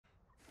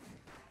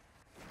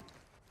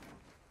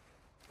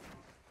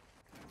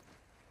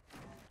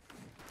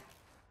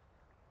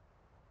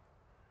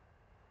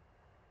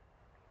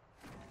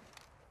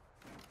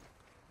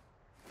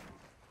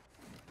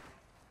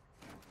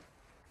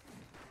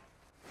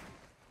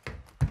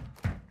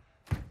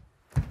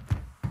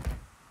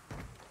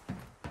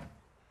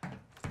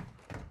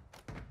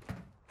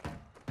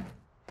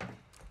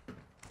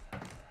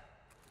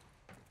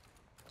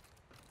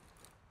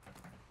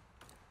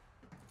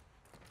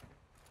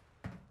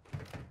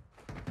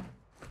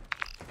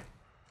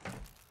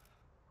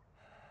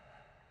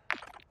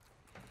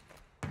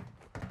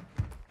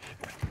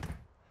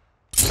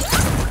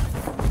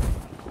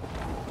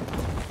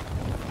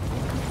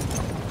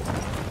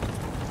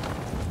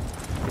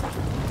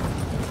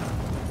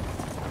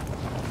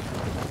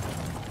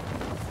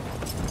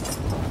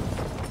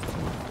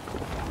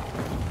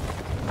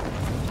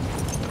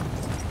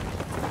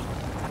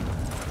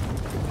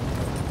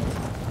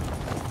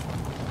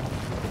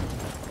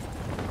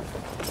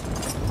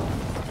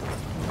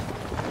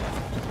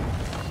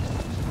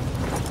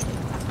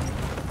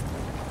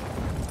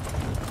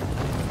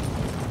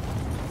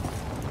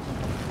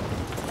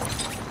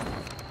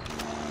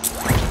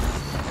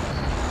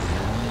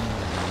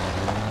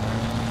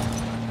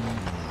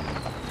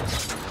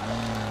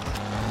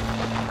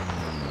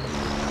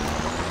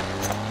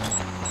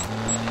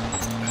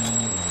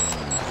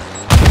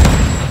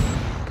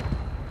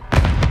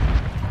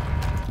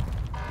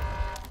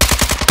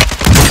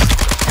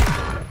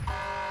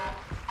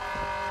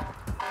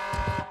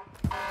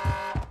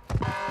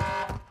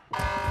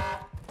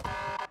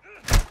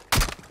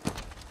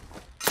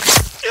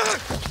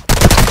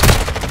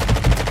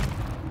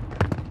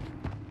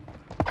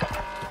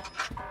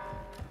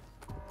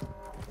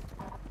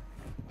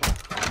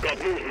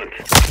got movement.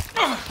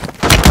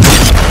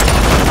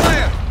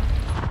 Fire!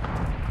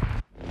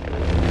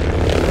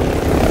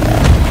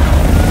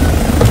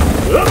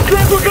 Looks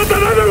like we got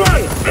another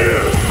one!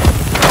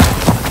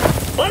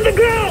 On the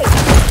ground! This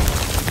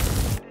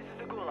is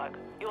the Gulag.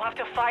 You'll have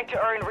to fight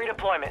to earn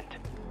redeployment.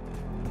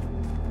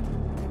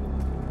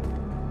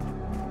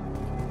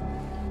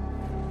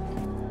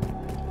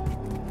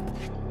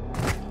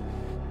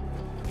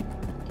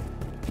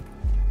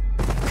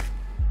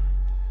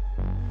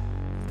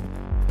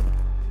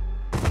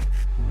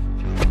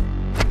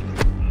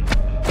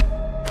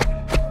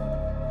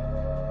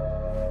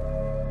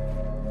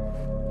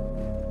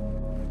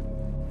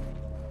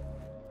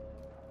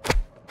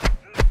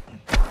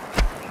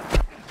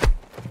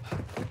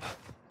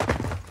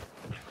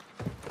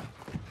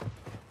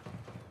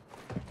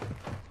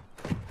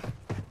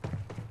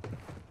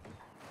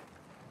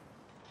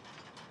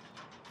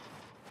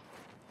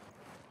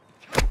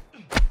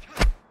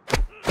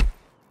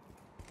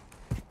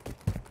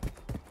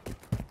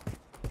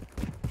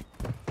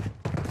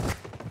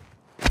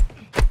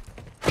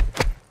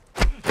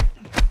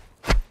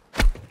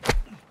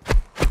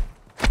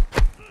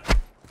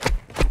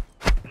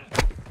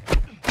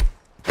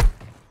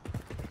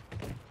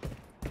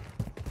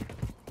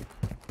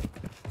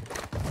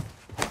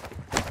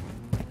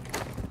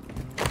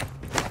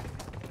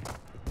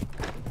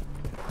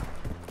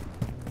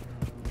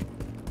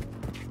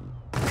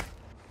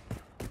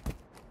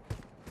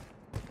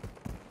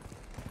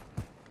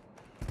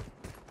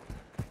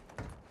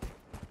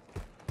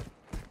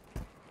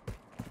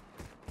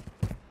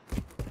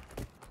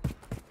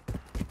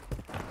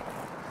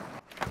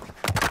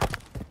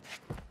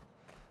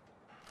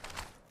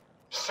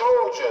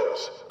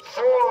 Soldiers,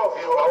 4 of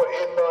you are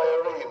in my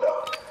arena.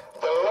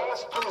 The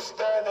last 2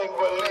 standing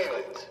will leave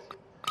it.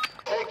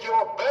 Take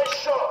your best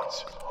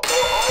shots, or I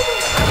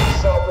will send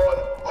someone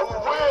who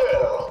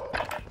will.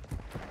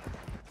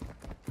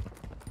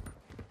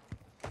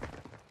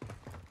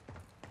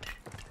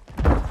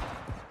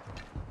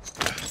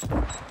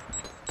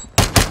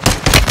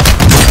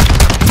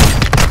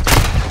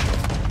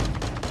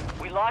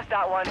 We lost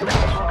that one.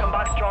 We'll come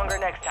back stronger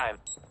next time.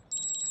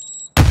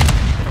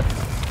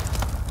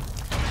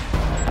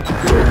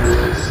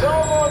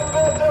 Someone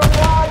better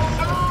die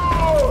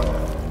soon!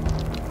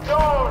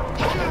 Don't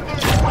kill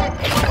these weak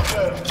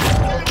users!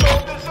 They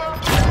don't deserve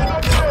to live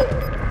again!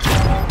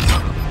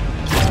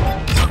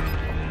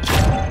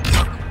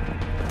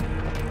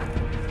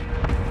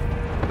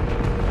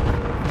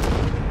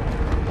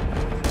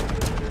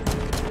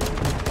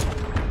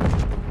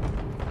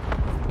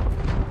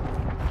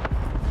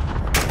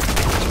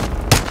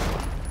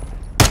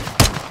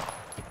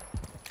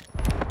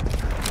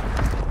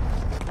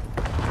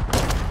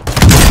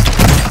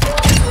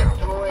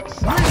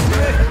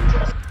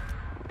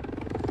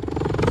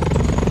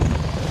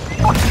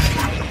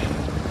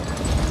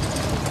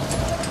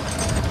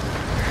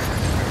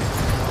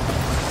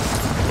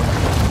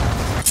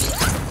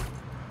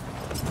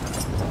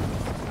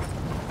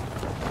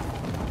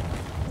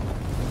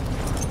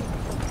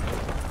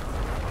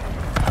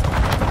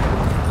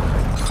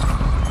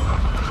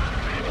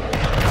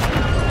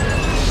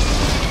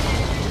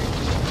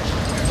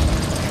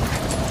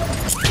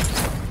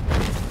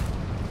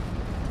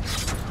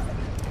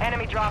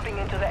 Enemy dropping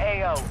into the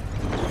AO.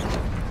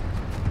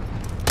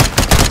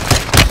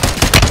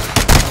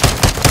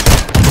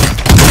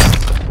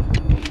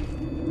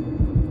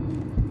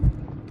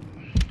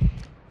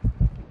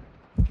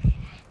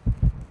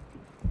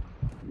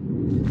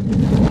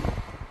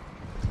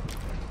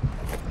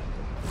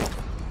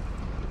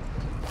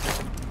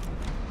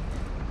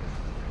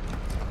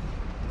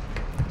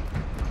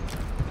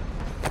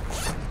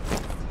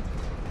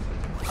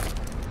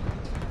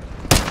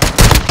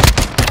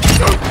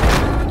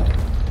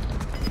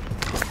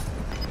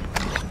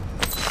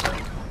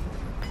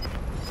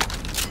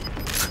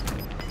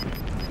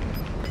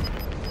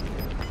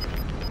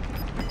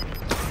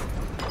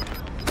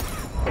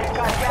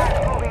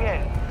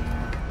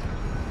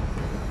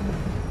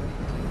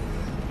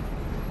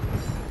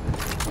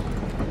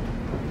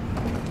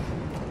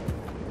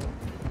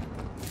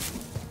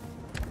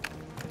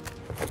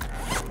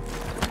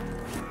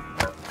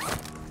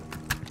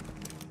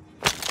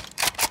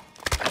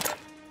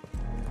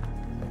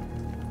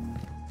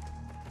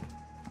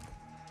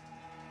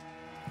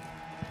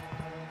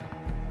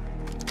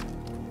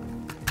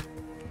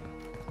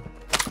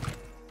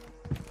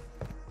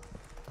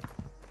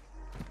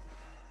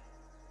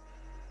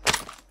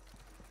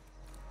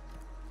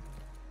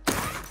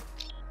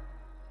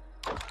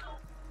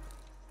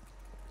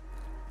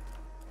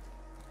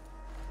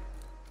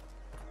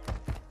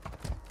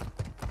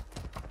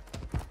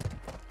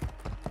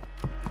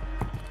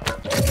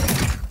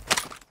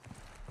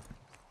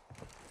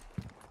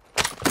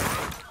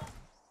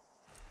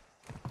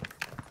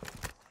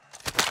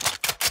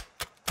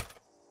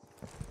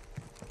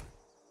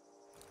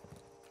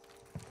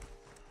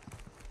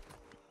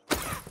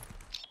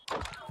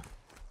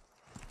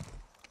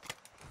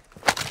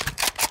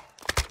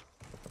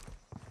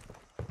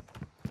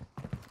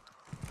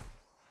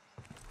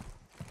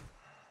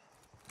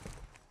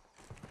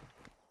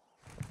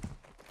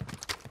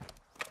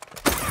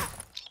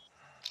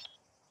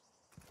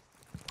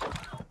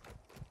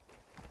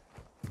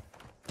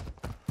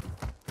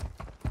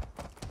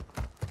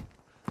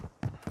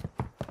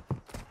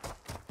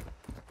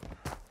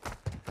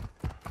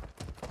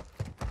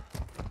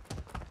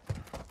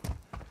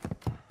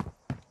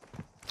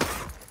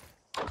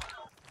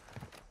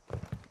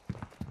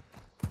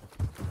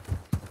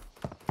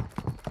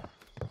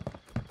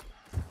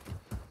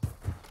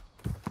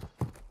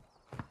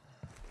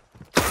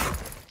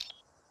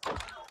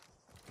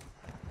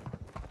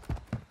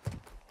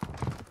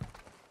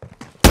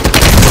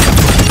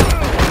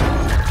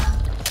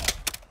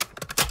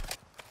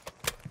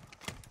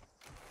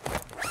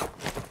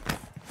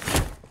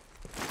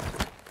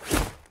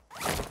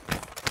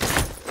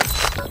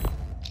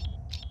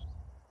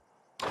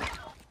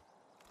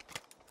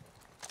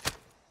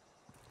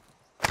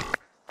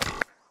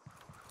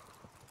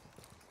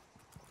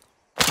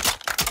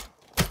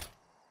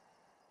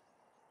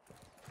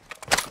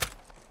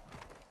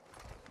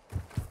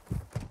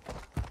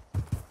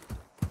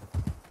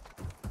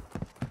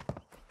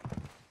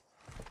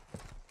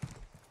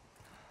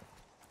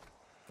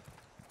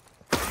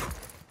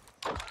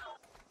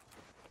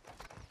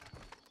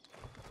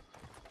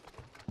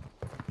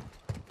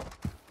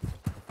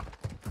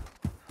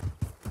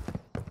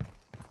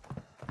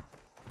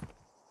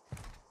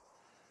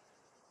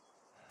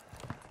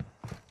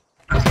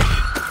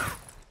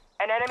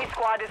 An enemy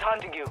squad is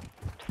hunting you.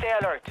 Stay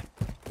alert.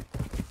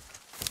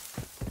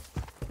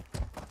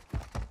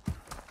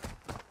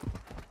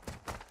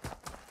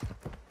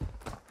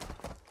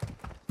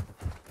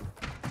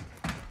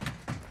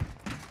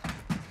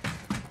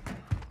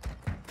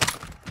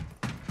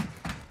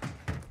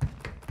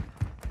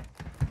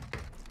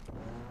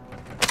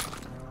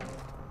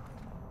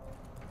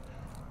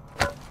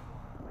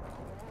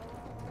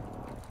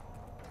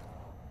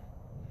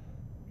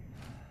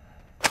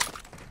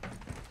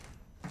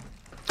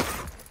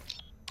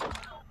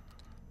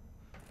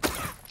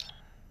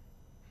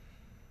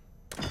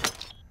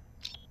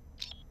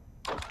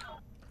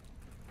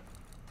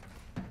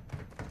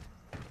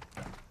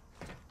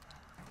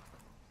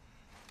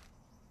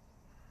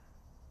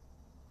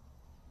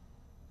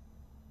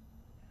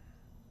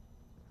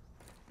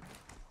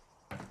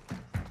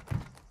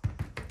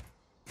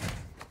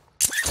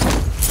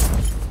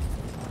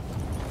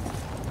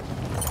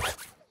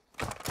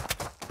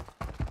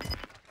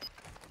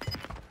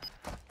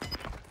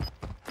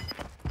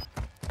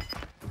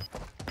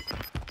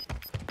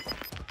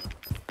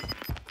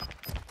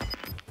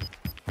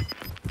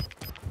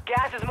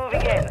 Gas is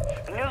moving in.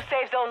 New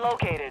safe zone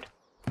located.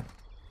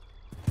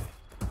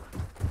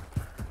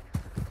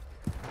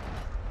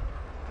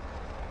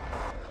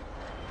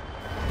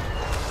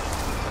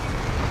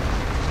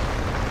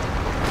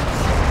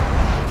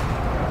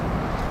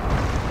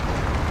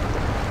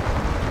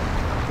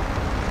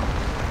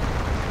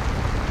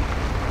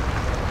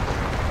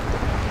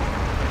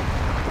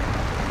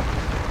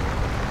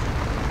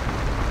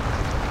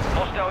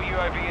 Hostile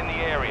UAV in the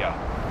area.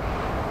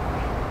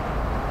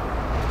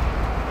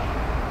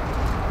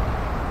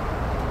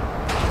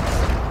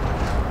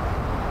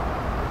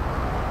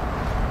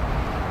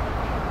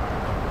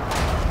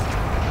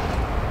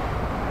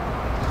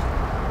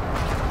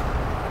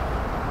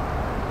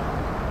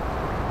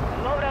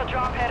 Loadout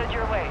drop headed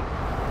your way.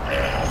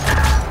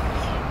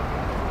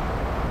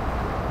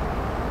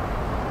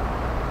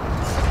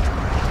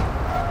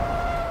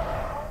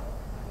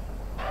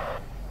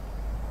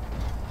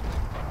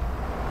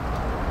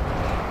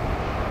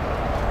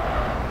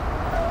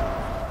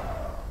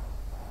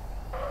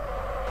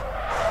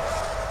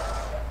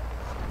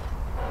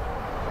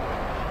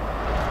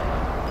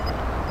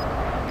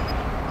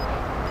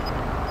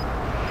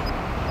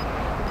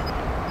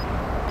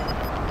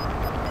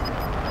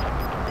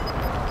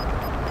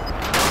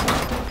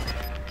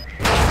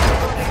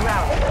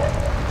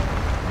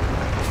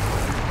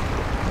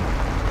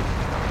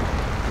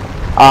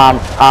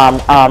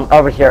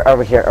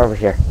 Over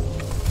here.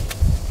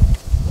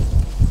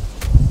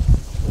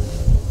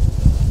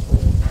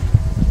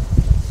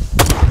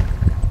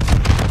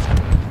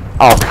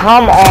 Oh,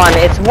 come on,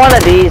 it's one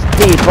of these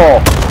people.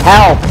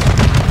 Help.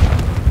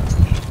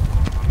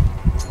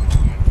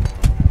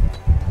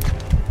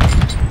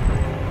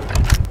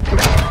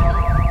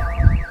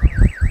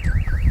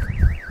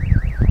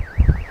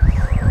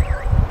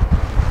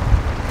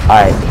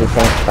 Alright, he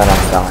thinks that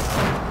I'm gone.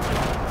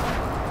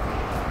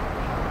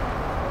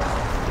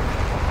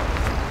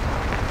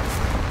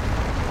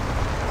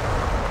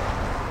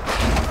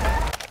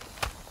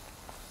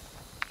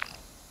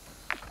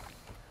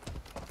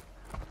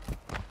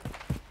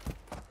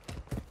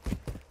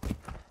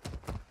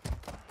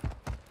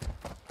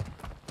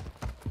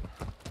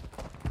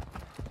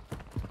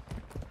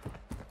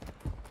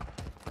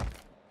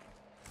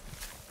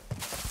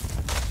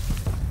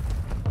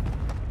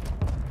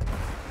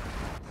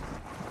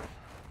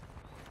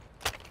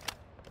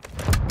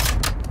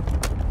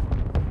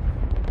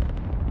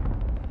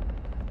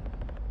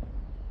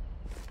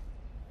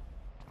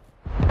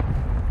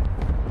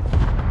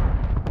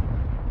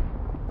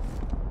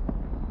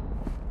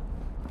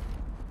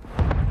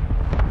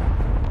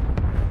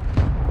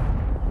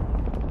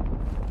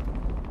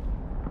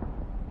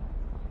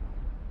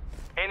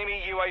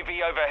 Enemy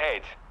UAV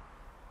overhead.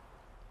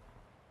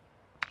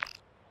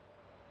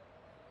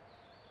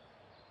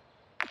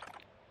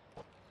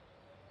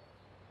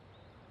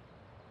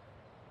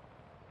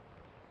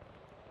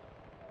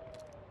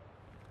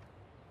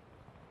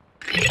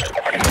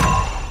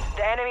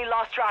 The enemy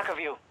lost track of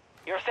you.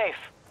 You're safe.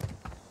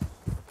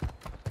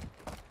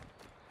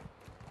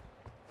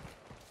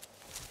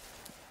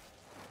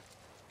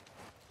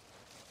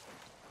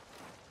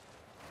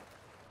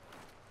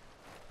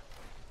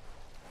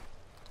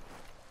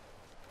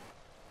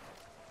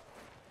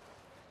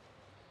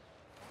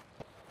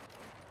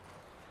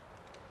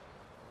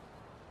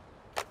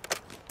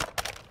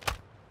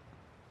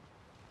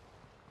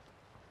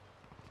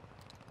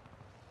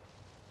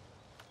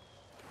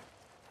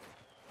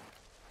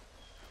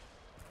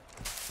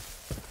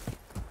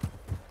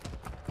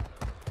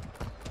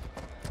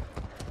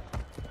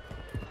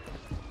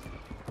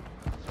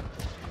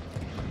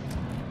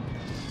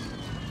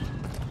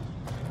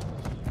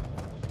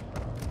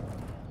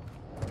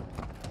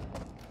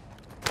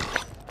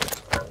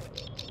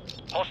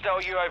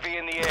 Hostile UAV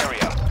in the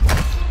area.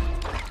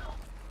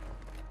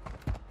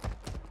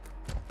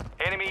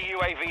 Enemy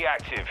UAV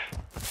active.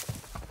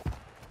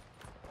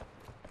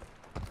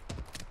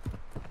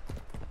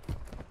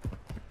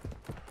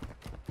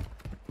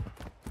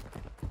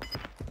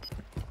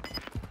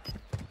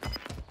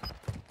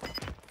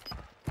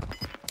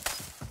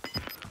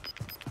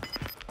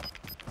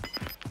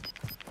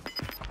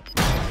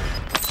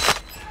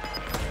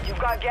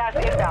 got gas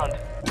inbound.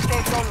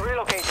 Safe zone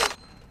relocated.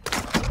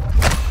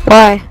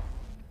 Why?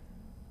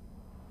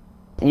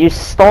 You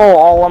stole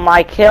all of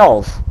my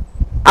kills.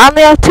 I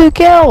only have 2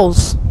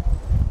 kills.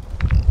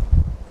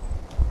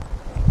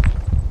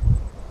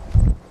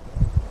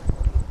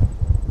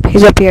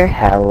 He's up here.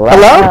 Hello?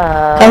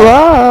 Hello?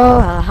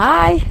 Hello?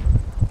 Hi.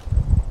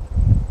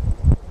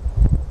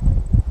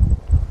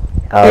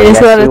 Oh, I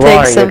just yes, wanna you take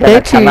are. some You're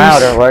gonna come out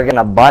pictures. or we're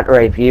gonna butt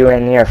rape you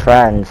and your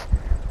friends.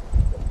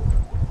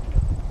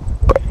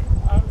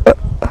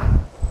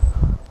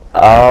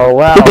 Oh,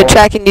 well. We've been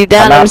tracking you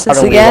down Come ever out since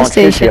and the we gas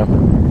won't shoot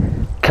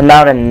station. you. Come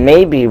out and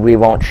maybe we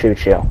won't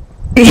shoot you.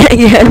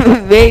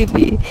 Yeah,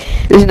 maybe.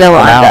 There's no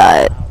Come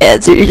out.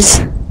 answers.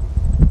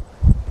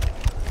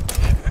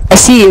 I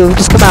see you.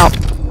 Just come out.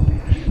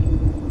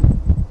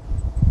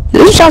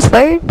 There's shots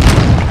fired.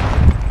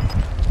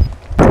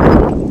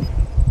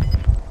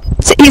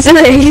 He's in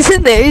there. He's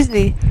in there, isn't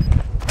he?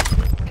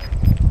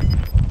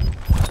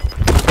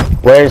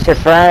 Where's your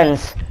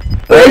friends?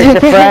 Where's Where's your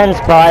your friends,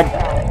 bud?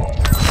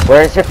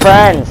 Where's your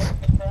friends?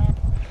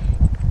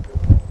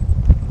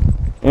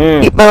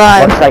 Keep 'em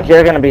alive. Looks like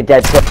you're gonna be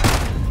dead too.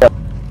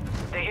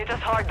 They hit us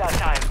hard that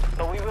time.